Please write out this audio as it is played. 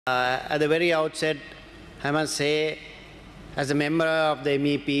At the very outset, I must say, as a member of the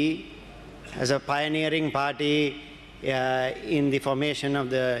MEP, as a pioneering party in the formation of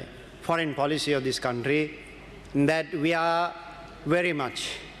the foreign policy of this country, that we are very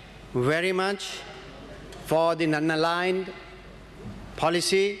much for the non-aligned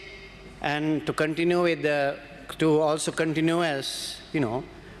policy, and to continue with to also continue as,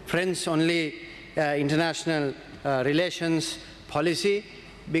 friends only international relations policy,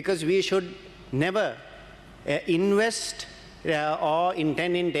 because we should never invest or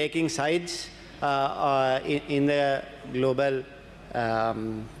intend in taking sides in the global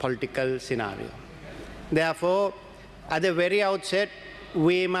political scenario. Therefore, at the very outset,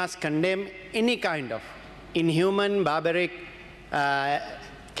 we must condemn any kind of inhuman, barbaric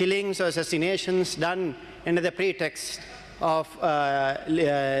killings or assassinations done under the pretext of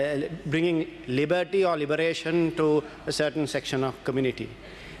bringing liberty or liberation to a certain section of community.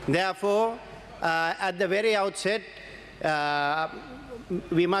 Therefore, at the very outset,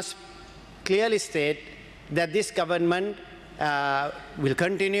 we must clearly state that this government will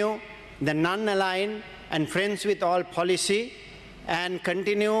continue the non-aligned and friends with all policy, and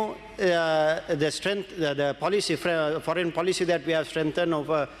continue the policy, foreign policy that we have strengthened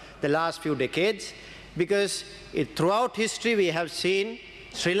over the last few decades, because throughout history we have seen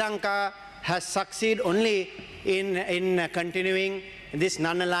Sri Lanka has succeeded only in continuing this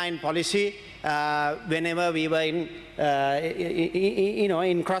non-aligned policy whenever we were in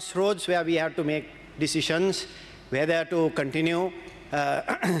crossroads where we had to make decisions whether to continue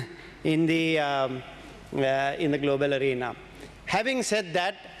in the global arena. Having said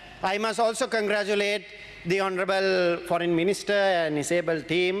that, I must also congratulate the Honorable Foreign Minister and his able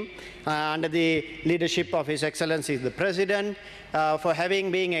team under the leadership of His Excellency the President for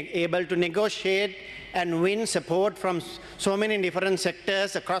having been able to negotiate and win support from so many different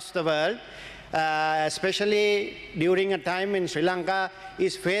sectors across the world, especially during a time when Sri Lanka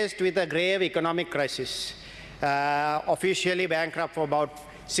is faced with a grave economic crisis. Officially bankrupt for about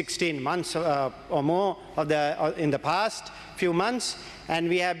 16 months or more in the past few months, and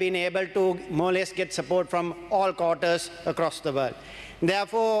we have been able to more or less get support from all quarters across the world.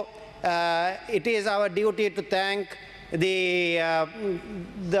 Therefore, it is our duty to thank the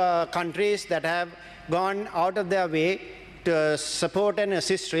countries that have gone out of their way to support and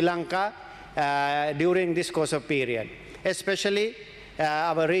assist Sri Lanka during this course of period, especially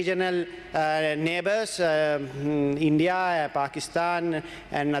our regional neighbors, India, Pakistan,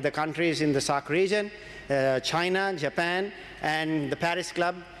 and other countries in the SAARC region, China, Japan, and the Paris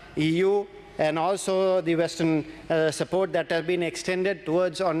Club, EU, and also the Western support that has been extended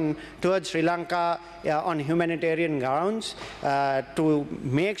towards Sri Lanka on humanitarian grounds to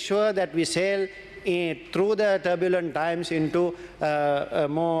make sure that we sail through the turbulent times into a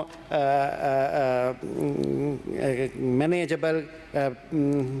more manageable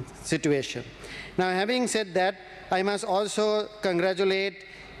situation. Now, having said that, I must also congratulate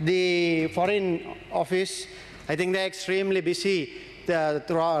the Foreign Office. I think they're extremely busy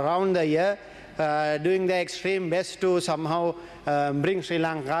around the year, doing their extreme best to somehow bring Sri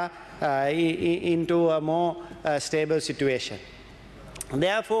Lanka into a more stable situation.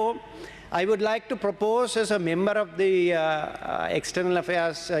 Therefore, I would like to propose, as a member of the External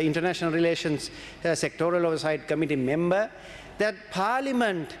Affairs, International Relations Sectoral Oversight Committee member, that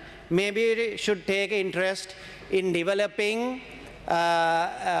Parliament maybe should take interest in developing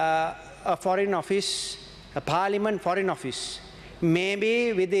a foreign office, a Parliament foreign office,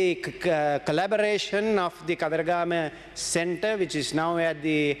 maybe with the collaboration of the Kadaragama Center, which is now at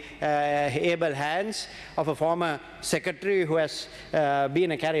the able hands of a former secretary who has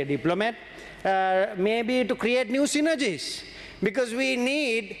been a career diplomat, maybe to create new synergies. Because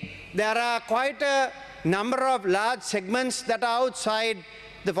there are quite a number of large segments that are outside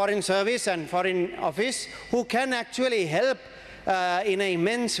the Foreign Service and Foreign Office who can actually help in an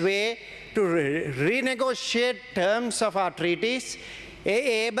immense way to renegotiate terms of our treaties,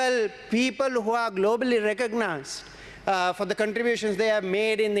 able people who are globally recognized for the contributions they have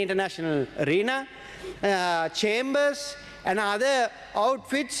made in the international arena, chambers and other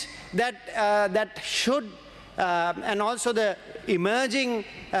outfits that should, and also the emerging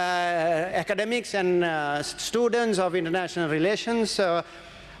academics and students of international relations.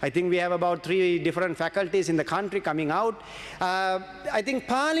 I think we have about 3 different faculties in the country coming out. I think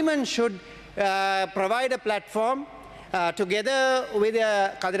Parliament should provide a platform together with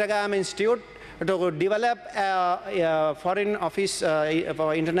the Kadiragam Institute to develop a foreign office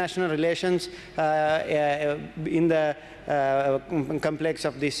for international relations in the complex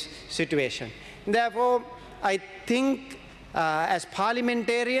of this situation. Therefore, I think as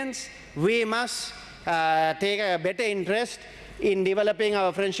parliamentarians, we must take a better interest in developing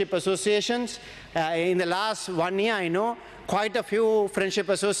our friendship associations. In the last 1 year, I know quite a few friendship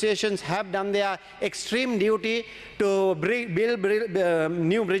associations have done their extreme duty to build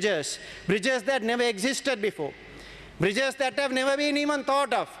new bridges that never existed before. Bridges that have never been even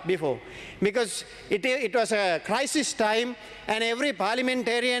thought of before, because it was a crisis time and every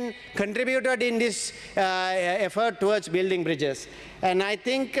parliamentarian contributed in this effort towards building bridges. And I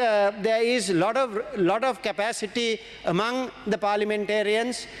think there is a lot of capacity among the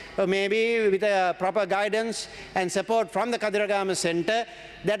parliamentarians, maybe with proper guidance and support from the Kadiragama Centre,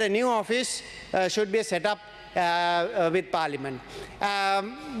 that a new office should be set up with Parliament.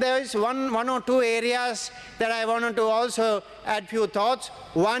 There is one or two areas that I wanted to also add few thoughts.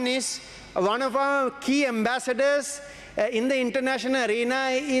 One is one of our key ambassadors in the international arena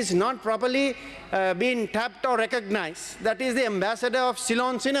is not properly being tapped or recognized. That is the ambassador of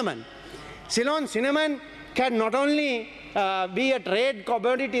Ceylon cinnamon. Ceylon cinnamon can not only be a trade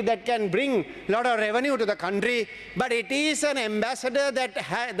commodity that can bring a lot of revenue to the country, but it is an ambassador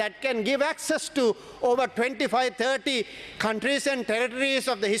that can give access to over 25, 30 countries and territories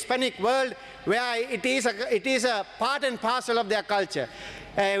of the Hispanic world, where it is a part and parcel of their culture,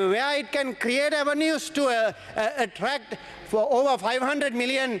 where it can create avenues to attract for over 500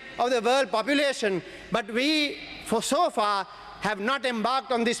 million of the world population. But we, for so far, have not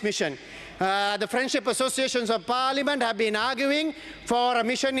embarked on this mission. The Friendship Associations of Parliament have been arguing for a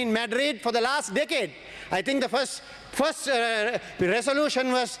mission in Madrid for the last decade. I think the first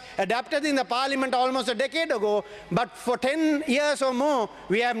resolution was adopted in the Parliament almost a decade ago, but for 10 years or more,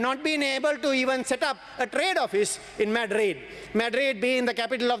 we have not been able to even set up a trade office in Madrid, Madrid being the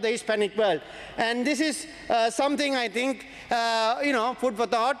capital of the Hispanic world. And this is something I think, food for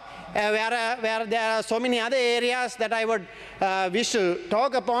thought, where there are so many other areas that I would wish to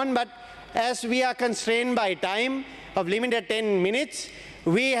talk upon, but as we are constrained by time of limited 10 minutes,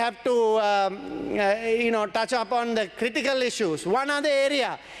 we have to touch upon the critical issues. One other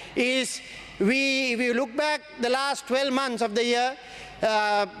area is, if you look back the last 12 months of the year, 2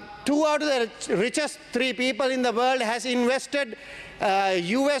 out of the richest 3 people in the world has invested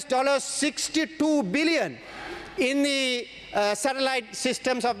US dollars 62 billion in the satellite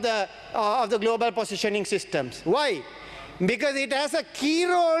systems of the global positioning systems. Why? Because it has a key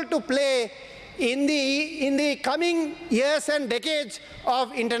role to play in the coming years and decades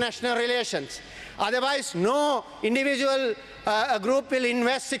of international relations. Otherwise, no individual group will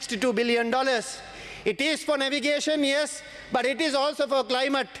invest $62 billion. It is for navigation, yes, but it is also for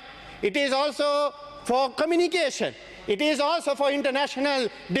climate. It is also for communication. It is also for international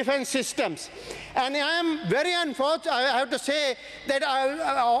defense systems. And I am very unfortunate, I have to say that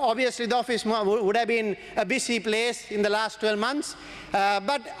obviously the office would have been a busy place in the last 12 months.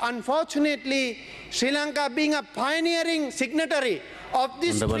 But unfortunately, Sri Lanka being a pioneering signatory of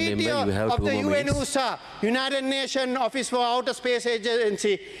this treaty of the UNUSA, United Nations Office for Outer Space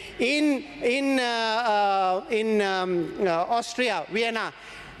Agency, in Austria, Vienna.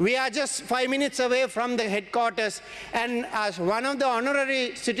 We are just 5 minutes away from the headquarters, and as one of the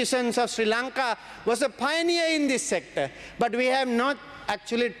honorary citizens of Sri Lanka was a pioneer in this sector, but we have not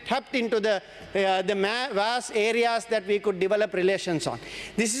actually tapped into the vast areas that we could develop relations on.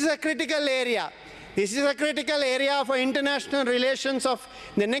 This is a critical area. This is a critical area for international relations of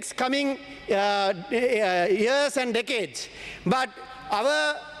the next coming years and decades. But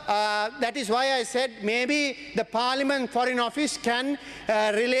that is why I said maybe the Parliament Foreign Office can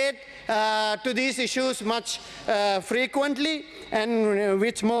relate to these issues much frequently and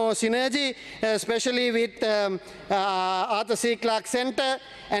with more synergy, especially with Arthur C. Clarke Center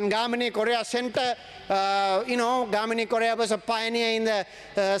and Yadamini Korea Center. Yadamini Korea was a pioneer in the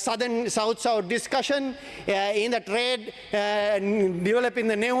South-South discussion, in the trade, developing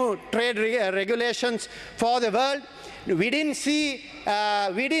the new trade regulations for the world. We didn't see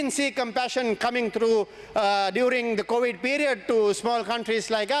compassion coming through during the COVID period to small countries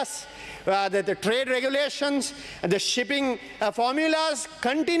like us. The trade regulations, the shipping formulas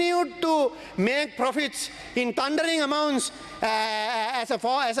continued to make profits in thundering amounts. As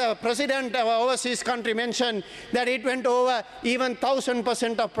a president of an overseas country mentioned, that it went over even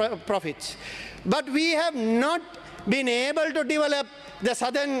 1,000% of profits. But we have not been able to develop the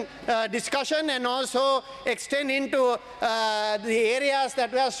southern discussion and also extend into the areas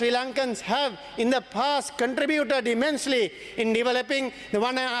that where Sri Lankans have in the past contributed immensely in developing. The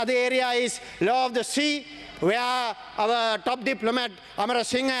one other area is law of the sea, where our top diplomat Amara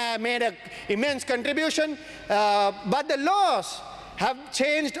Singh made an immense contribution. But the laws have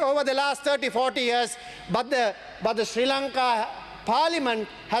changed over the last 30-40 years, but the Sri Lanka Parliament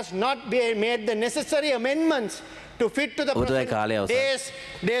has not made the necessary amendments to fit to the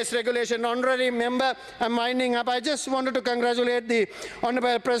days regulation. Honorary member, I'm winding up. I just wanted to congratulate the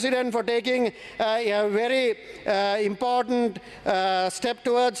Honorable President for taking a very important step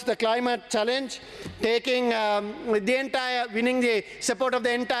towards the climate challenge, taking winning the support of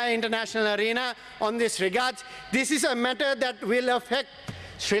the entire international arena on this regard. This is a matter that will affect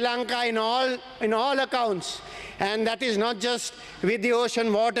Sri Lanka in all accounts. And that is not just with the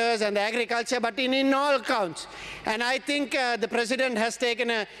ocean waters and the agriculture, but in all counts. And I think the President has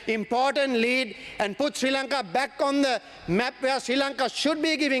taken an important lead and put Sri Lanka back on the map where Sri Lanka should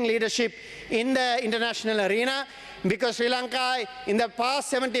be giving leadership in the international arena, because Sri Lanka in the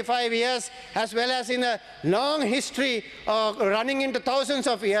past 75 years, as well as in the long history of running into thousands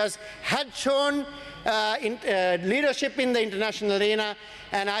of years, had shown leadership in the international arena.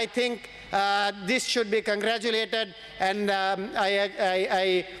 And I think this should be congratulated, and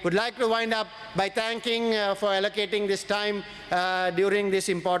I would like to wind up by thanking for allocating this time during this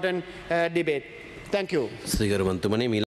important debate. Thank you.